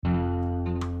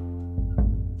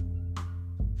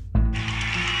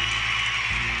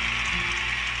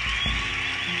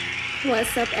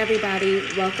What's up, everybody?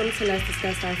 Welcome to Let's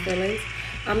Discuss Our Feelings.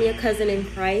 I'm your cousin in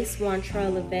Christ,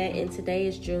 Juantra Levette, and today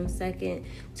is June 2nd,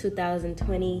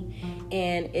 2020,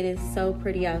 and it is so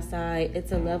pretty outside.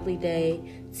 It's a lovely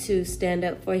day to stand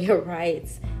up for your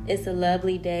rights. It's a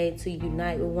lovely day to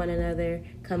unite with one another,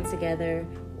 come together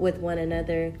with one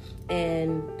another,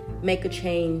 and make a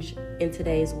change in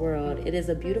today's world. It is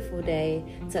a beautiful day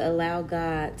to allow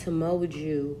God to mold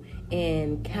you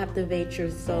and captivate your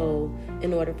soul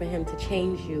in order for him to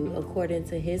change you according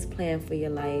to his plan for your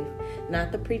life.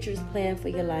 Not the preacher's plan for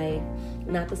your life,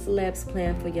 not the celeb's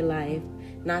plan for your life,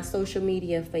 not social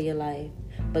media for your life,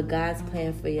 but God's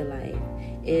plan for your life.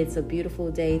 It's a beautiful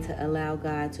day to allow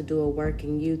God to do a work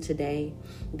in you today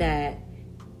that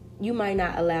you might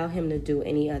not allow him to do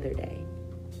any other day.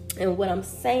 And what I'm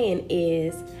saying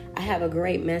is, I have a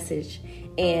great message,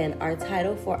 and our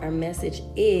title for our message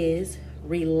is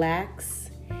Relax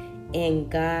in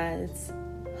God's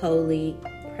Holy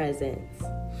Presence.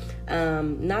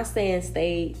 Not saying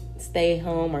stay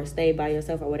home or stay by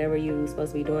yourself or whatever you're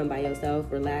supposed to be doing by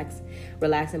yourself,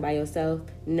 relaxing by yourself.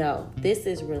 No, this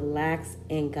is relax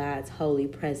in God's holy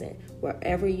presence.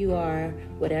 Wherever you are,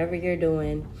 whatever you're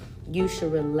doing, you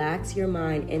should relax your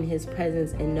mind in his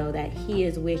presence and know that he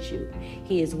is with you.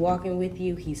 He is walking with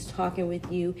you. He's talking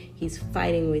with you. He's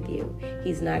fighting with you.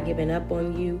 He's not giving up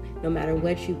on you no matter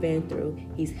what you've been through.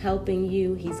 He's helping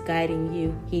you. He's guiding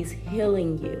you. He's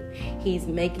healing you. He's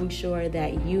making sure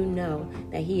that you know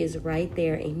that he is right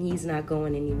there and he's not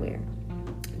going anywhere.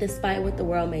 Despite what the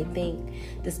world may think,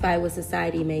 despite what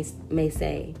society may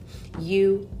say,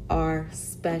 you are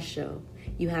special.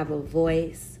 You have a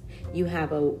voice. You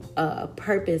have a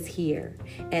purpose here,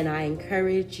 and I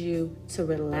encourage you to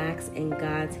relax in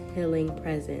God's healing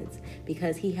presence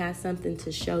because he has something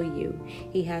to show you.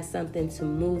 He has something to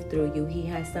move through you. He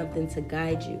has something to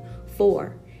guide you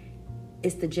for.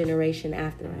 It's the generation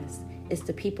after us. It's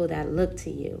the people that look to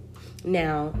you.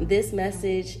 Now, this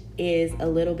message is a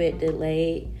little bit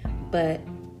delayed, but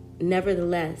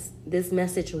nevertheless, this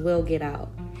message will get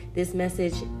out. This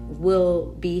message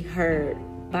will be heard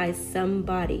by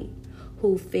somebody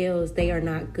who feels they are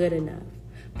not good enough,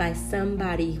 by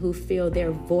somebody who feels their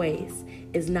voice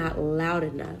is not loud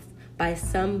enough, by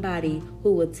somebody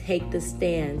who will take the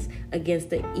stands against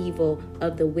the evil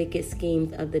of the wicked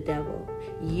schemes of the devil.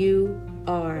 You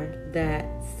are that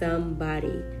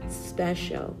somebody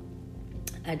special.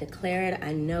 I declare it,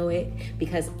 I know it,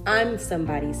 because I'm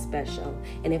somebody special.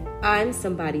 And if I'm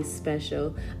somebody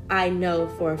special, I know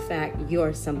for a fact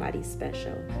you're somebody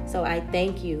special. So I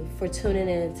thank you for tuning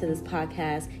into this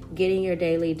podcast, getting your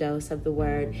daily dose of the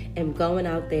word, and going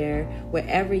out there,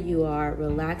 wherever you are,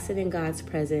 relaxing in God's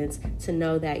presence to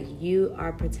know that you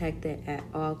are protected at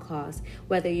all costs.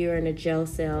 Whether you're in a jail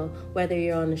cell, whether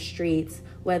you're on the streets,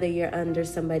 whether you're under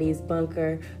somebody's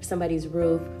bunker, somebody's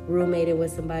roof, roommated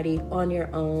with somebody on your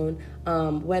own,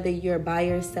 whether you're by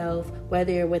yourself,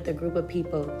 whether you're with a group of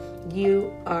people,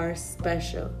 you are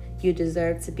special. You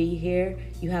deserve to be here.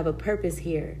 You have a purpose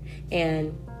here.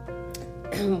 And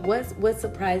what's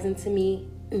surprising to me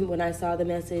when I saw the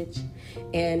message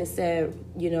and it said,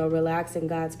 relax in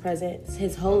God's presence,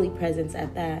 his holy presence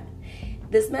at that.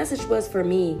 This message was for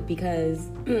me because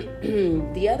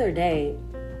the other day,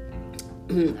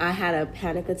 I had a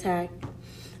panic attack.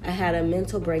 I had a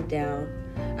mental breakdown.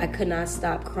 I could not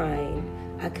stop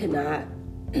crying. I could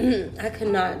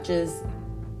not just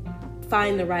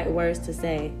find the right words to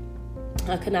say.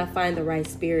 I could not find the right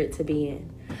spirit to be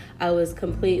in. I was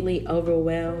completely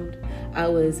overwhelmed. I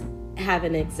was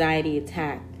having an anxiety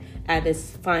attack at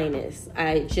its finest.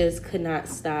 I just could not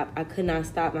stop. I could not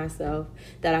stop myself,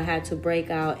 that I had to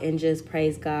break out and just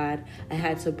praise God. I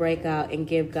had to break out and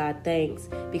give God thanks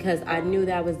because I knew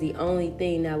that was the only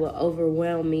thing that would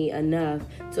overwhelm me enough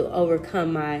to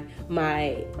overcome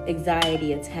my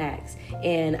anxiety attacks.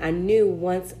 And I knew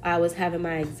once I was having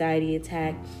my anxiety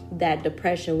attack that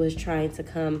depression was trying to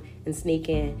come and sneak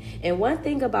in. And one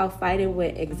thing about fighting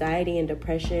with anxiety and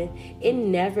depression, it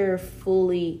never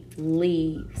fully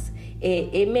leaves.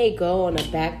 It may go on a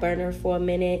back burner for a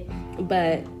minute,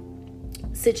 but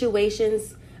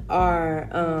situations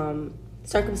are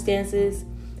circumstances,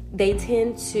 they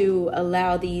tend to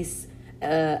allow these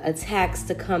attacks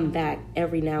to come back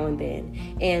every now and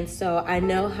then. And so I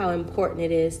know how important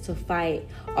it is to fight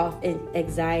off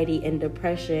anxiety and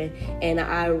depression. And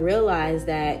I realized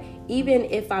that even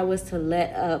if I was to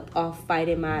let up off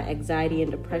fighting my anxiety and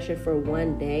depression for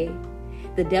one day,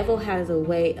 the devil has a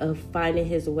way of finding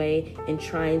his way and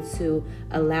trying to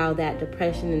allow that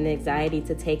depression and anxiety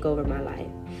to take over my life.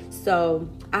 So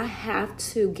I have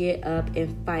to get up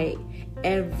and fight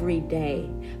every day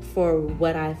for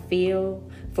what I feel,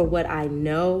 for what I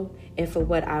know and for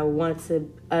what I want to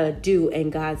do in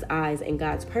God's eyes and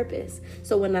God's purpose.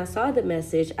 So when I saw the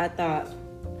message, I thought,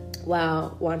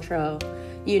 wow, Wantrell,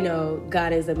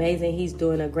 God is amazing. He's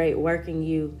doing a great work in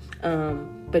you.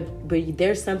 But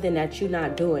there's something that you're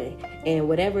not doing. And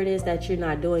whatever it is that you're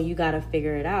not doing, you got to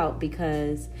figure it out,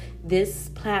 because this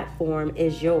platform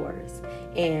is yours.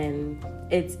 And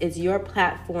it's your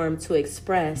platform to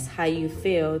express how you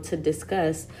feel, to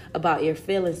discuss about your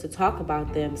feelings, to talk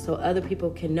about them, so other people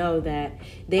can know that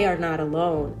they are not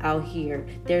alone out here.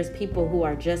 There's people who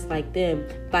are just like them,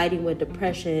 fighting with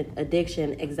depression,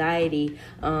 addiction, anxiety,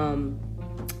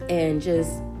 and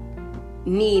just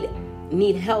need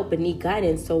help and need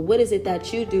guidance. So what is it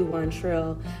that you do,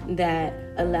 Wantrell, that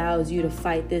allows you to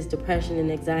fight this depression and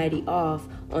anxiety off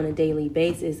on a daily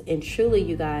basis? And truly,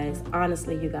 you guys,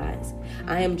 honestly, you guys,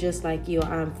 I am just like you.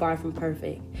 I'm far from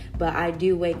perfect, but I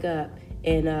do wake up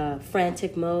in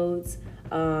frantic modes.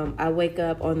 I wake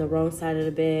up on the wrong side of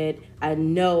the bed. I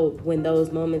know when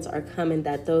those moments are coming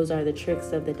that those are the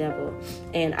tricks of the devil,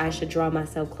 and I should draw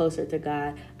myself closer to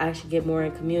God. I should get more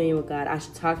in communion with God. I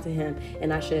should talk to him,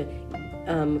 and I should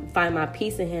find my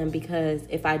peace in him, because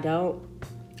if I don't,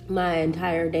 my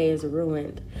entire day is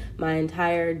ruined. My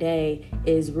entire day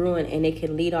is ruined, and it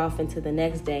can lead off into the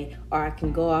next day, or I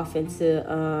can go off into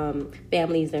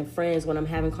families and friends when I'm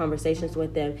having conversations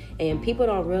with them. And people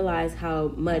don't realize how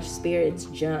much spirits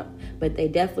jump, but they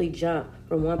definitely jump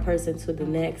from one person to the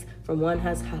next, from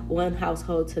one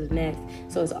household to the next.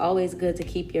 So it's always good to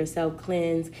keep yourself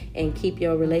cleansed and keep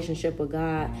your relationship with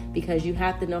God, because you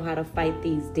have to know how to fight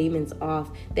these demons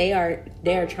off. They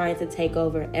are trying to take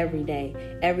over every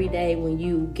day. Every day when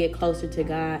you get closer to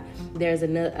God, there's a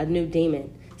new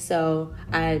demon. So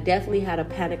I definitely had a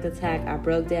panic attack. I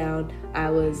broke down. I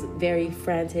was very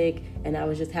frantic, and I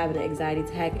was just having an anxiety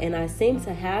attack. And I seem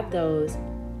to have those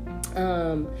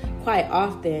quite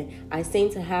often. I seem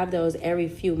to have those every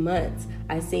few months.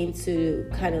 I seem to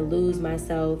kind of lose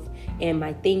myself in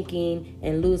my thinking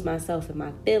and lose myself in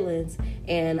my feelings.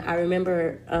 And I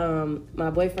remember my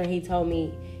boyfriend, he told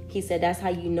me, he said, that's how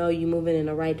you know you're moving in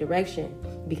the right direction.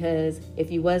 Because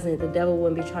if you wasn't, the devil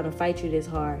wouldn't be trying to fight you this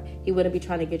hard. He wouldn't be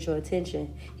trying to get your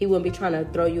attention. He wouldn't be trying to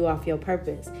throw you off your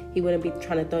purpose. He wouldn't be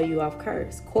trying to throw you off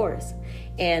course.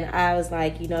 And I was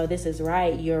like, this is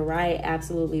right. You're right.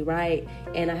 Absolutely right.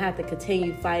 And I have to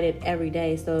continue fighting every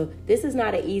day. So this is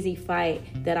not an easy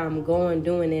fight that I'm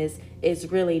doing this. It's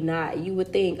really not. You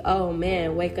would think, oh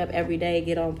man, wake up every day,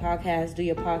 get on podcast, do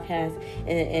your podcast,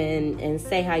 and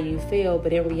say how you feel.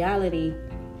 But in reality,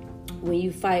 when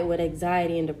you fight with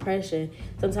anxiety and depression,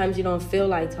 sometimes you don't feel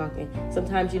like talking.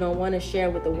 Sometimes you don't want to share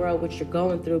with the world what you're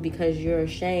going through because you're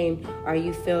ashamed, or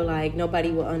you feel like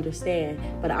nobody will understand.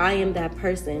 But I am that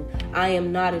person. I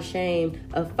am not ashamed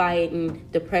of fighting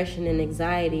depression and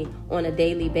anxiety on a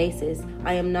daily basis.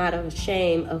 I am not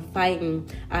ashamed of fighting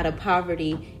out of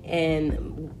poverty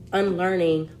and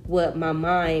unlearning what my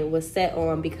mind was set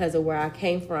on because of where I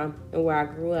came from and where I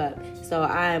grew up. So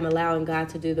I am allowing God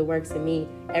to do the works in me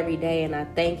every day, and I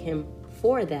thank him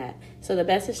for that. So the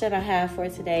message that I have for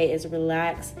today is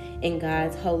relax in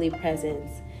God's holy presence.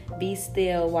 Be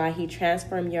still while he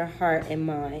transforms your heart and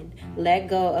mind. Let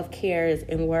go of cares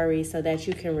and worries so that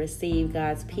you can receive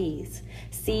God's peace.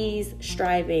 Cease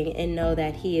striving and know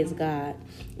that he is God.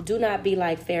 Do not be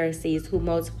like Pharisees who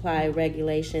multiply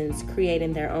regulations,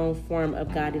 creating their own form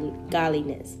of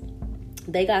godliness.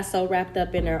 They got so wrapped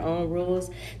up in their own rules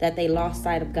that they lost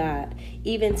sight of God.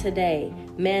 Even today,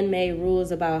 man-made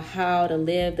rules about how to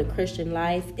live the Christian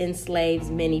life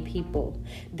enslaves many people.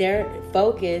 Their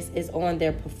focus is on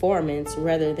their performance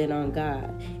rather than on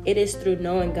God. It is through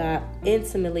knowing God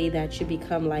intimately that you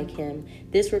become like him.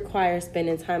 This requires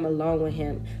spending time alone with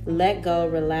him. Let go,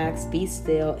 relax, be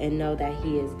still, and know that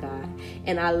he is God.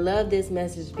 And I love this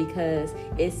message because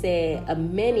it said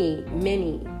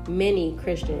many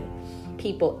Christian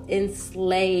people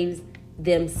enslaves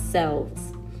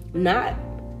themselves. Not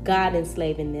God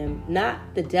enslaving them,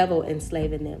 not the devil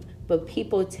enslaving them, but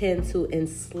people tend to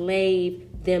enslave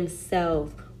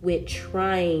themselves with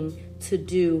trying to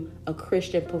do a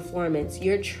Christian performance.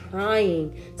 You're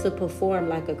trying to perform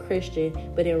like a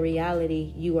Christian, but in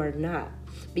reality, you are not,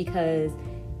 because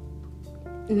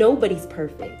nobody's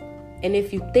perfect. And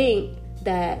if you think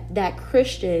that that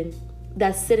Christian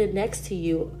that's sitting next to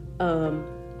you,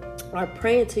 are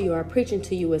praying to you or preaching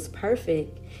to you is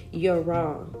perfect, you're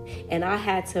wrong. And I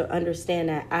had to understand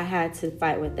that. I had to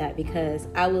fight with that, because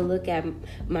I would look at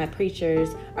my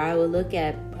preachers, or I would look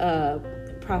at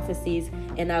prophecies,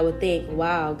 and I would think,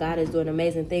 wow, God is doing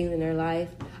amazing things in their life.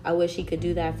 I wish he could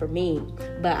do that for me.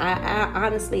 But I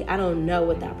honestly, I don't know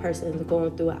what that person is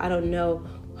going through. I don't know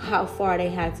how far they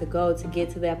had to go to get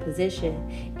to that position.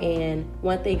 And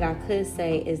one thing I could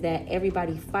say is that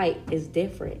everybody's fight is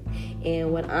different.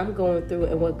 And what I'm going through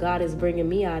and what God is bringing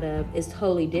me out of is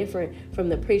totally different from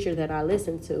the preacher that I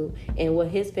listen to, and what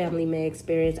his family may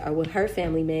experience, or what her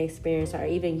family may experience, or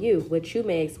even you, what you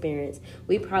may experience.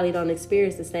 We probably don't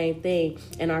experience the same thing,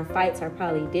 and our fights are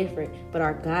probably different, but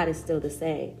our God is still the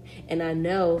same. And I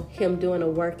know him doing a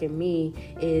work in me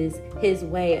is his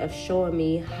way of showing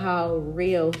me how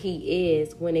real he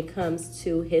is when it comes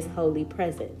to his holy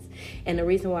presence. And the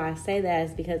reason why I say that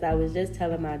is because I was just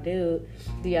telling my dude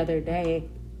the other day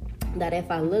that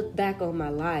if I look back on my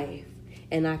life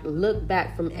and I look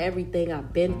back from everything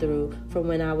I've been through, from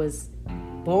when I was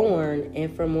born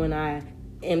and from when I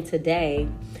am today,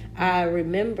 I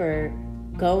remember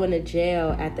going to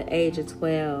jail at the age of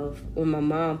 12 when my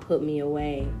mom put me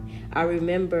away. I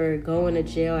remember going to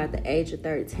jail at the age of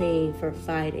 13 for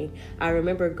fighting. I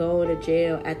remember going to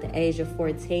jail at the age of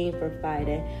 14 for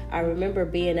fighting. I remember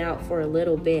being out for a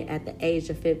little bit at the age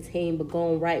of 15, but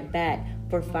going right back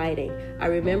for fighting. I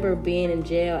remember being in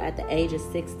jail at the age of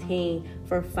 16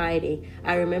 for fighting.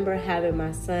 I remember having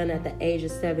my son at the age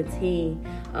of 17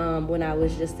 when I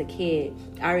was just a kid.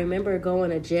 I remember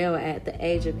going to jail at the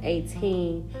age of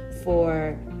 18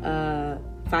 for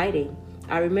fighting.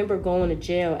 I remember going to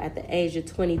jail at the age of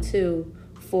 22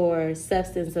 for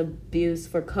substance abuse,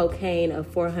 for cocaine of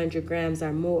 400 grams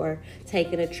or more,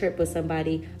 taking a trip with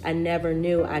somebody I never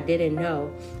knew, I didn't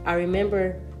know. I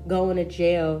remember going to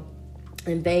jail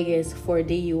in Vegas for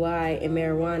DUI and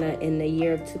marijuana in the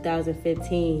year of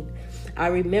 2015. I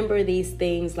remember these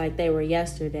things like they were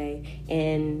yesterday.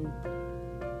 And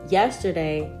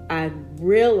yesterday, I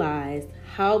realized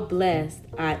how blessed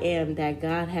I am that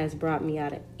God has brought me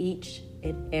out of each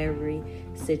and every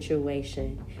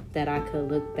situation that I could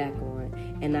look back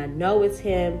on. And I know it's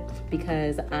him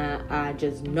because I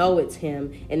just know it's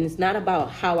him. And it's not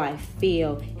about how I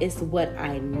feel, it's what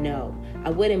I know. I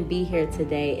wouldn't be here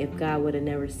today if God would have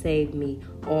never saved me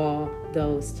all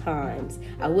those times.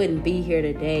 I wouldn't be here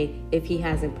today if he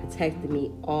hasn't protected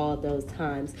me all those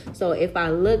times. So if I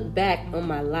look back on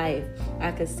my life,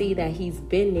 I can see that he's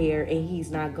been there and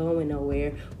he's not going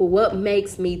nowhere. But what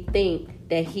makes me think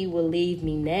that he will leave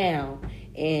me now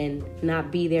and not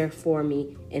be there for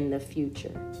me in the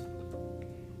future?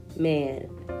 Man,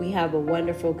 we have a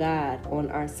wonderful God on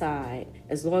our side.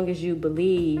 As long as you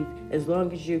believe, as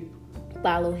long as you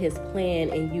follow his plan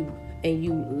and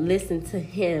you listen to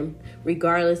him,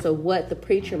 regardless of what the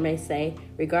preacher may say,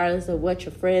 regardless of what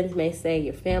your friends may say,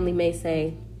 your family may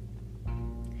say,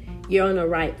 you're on the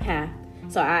right path.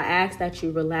 So I ask that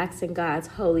you relax in God's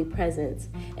holy presence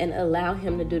and allow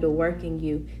him to do the work in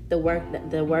you. The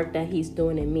work that he's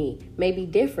doing in me may be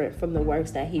different from the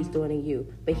works that he's doing in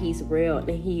you, but he's real and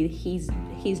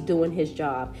he's doing his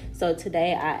job. So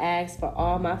today I ask for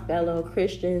all my fellow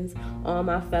Christians, all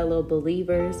my fellow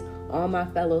believers, all my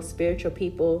fellow spiritual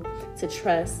people to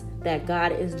trust that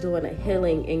God is doing a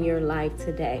healing in your life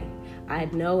today. I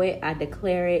know it, I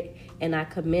declare it, and I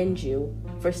commend you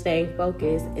for staying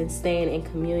focused and staying in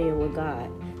communion with God.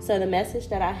 So the message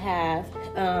that I have,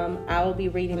 I will be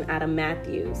reading out of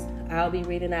Matthew. I'll be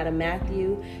reading out of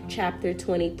Matthew chapter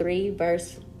 23,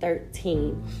 verse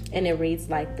 13. And it reads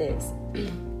like this.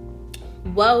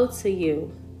 Woe to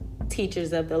you,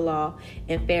 teachers of the law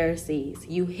and Pharisees,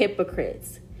 you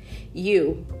hypocrites.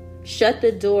 You shut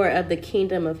the door of the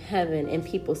kingdom of heaven in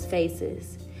people's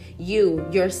faces. You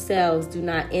yourselves do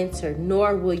not enter,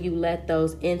 nor will you let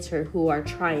those enter who are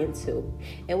trying to.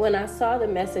 And when I saw the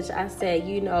message, I said,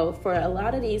 for a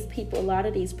lot of these people, a lot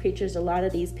of these preachers, a lot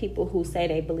of these people who say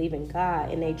they believe in God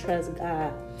and they trust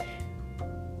God,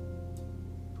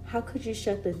 how could you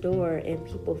shut the door in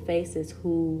people's faces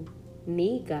who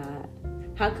need God?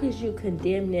 How could you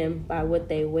condemn them by what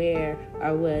they wear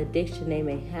or what addiction they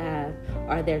may have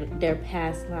or their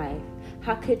past life?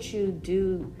 How could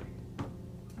you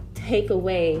take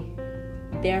away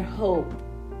their hope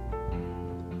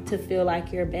to feel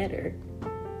like you're better?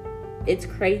 It's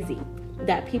crazy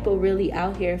that people really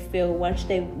out here feel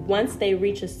once they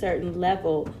reach a certain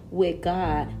level with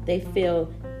God, they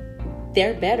feel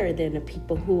they're better than the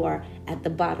people who are at the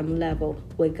bottom level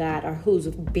with God, or who's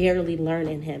barely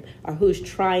learning him, or who's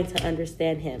trying to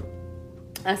understand him.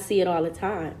 I see it all the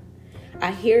time.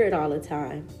 I hear it all the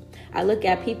time. I look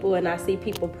at people and I see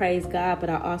people praise God, but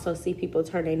I also see people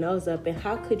turn their nose up. And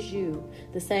how could you,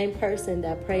 the same person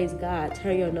that praised God,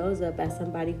 turn your nose up at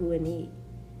somebody who in need?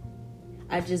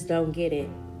 I just don't get it.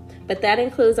 But that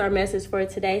includes our message for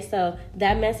today. So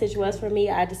that message was for me.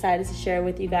 I decided to share it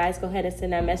with you guys. Go ahead and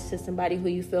send that message to somebody who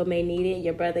you feel may need it.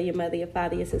 Your brother, your mother, your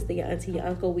father, your sister, your auntie, your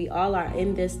uncle. We all are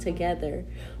in this together.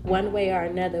 One way or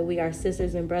another, we are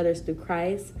sisters and brothers through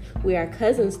Christ. We are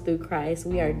cousins through Christ.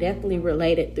 We are definitely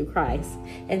related through Christ.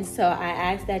 And so I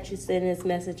ask that you send this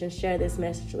message and share this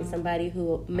message with somebody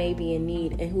who may be in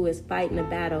need and who is fighting a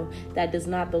battle that does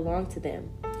not belong to them.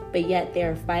 But yet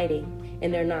they're fighting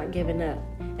and they're not giving up.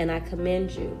 And I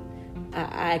commend you.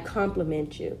 I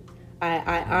compliment you.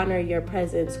 I honor your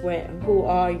presence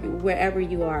wherever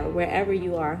you are,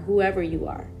 whoever you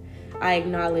are. I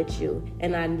acknowledge you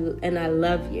and I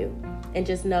love you. And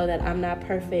just know that I'm not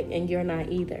perfect and you're not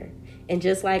either. And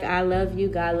just like I love you,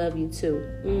 God love you too.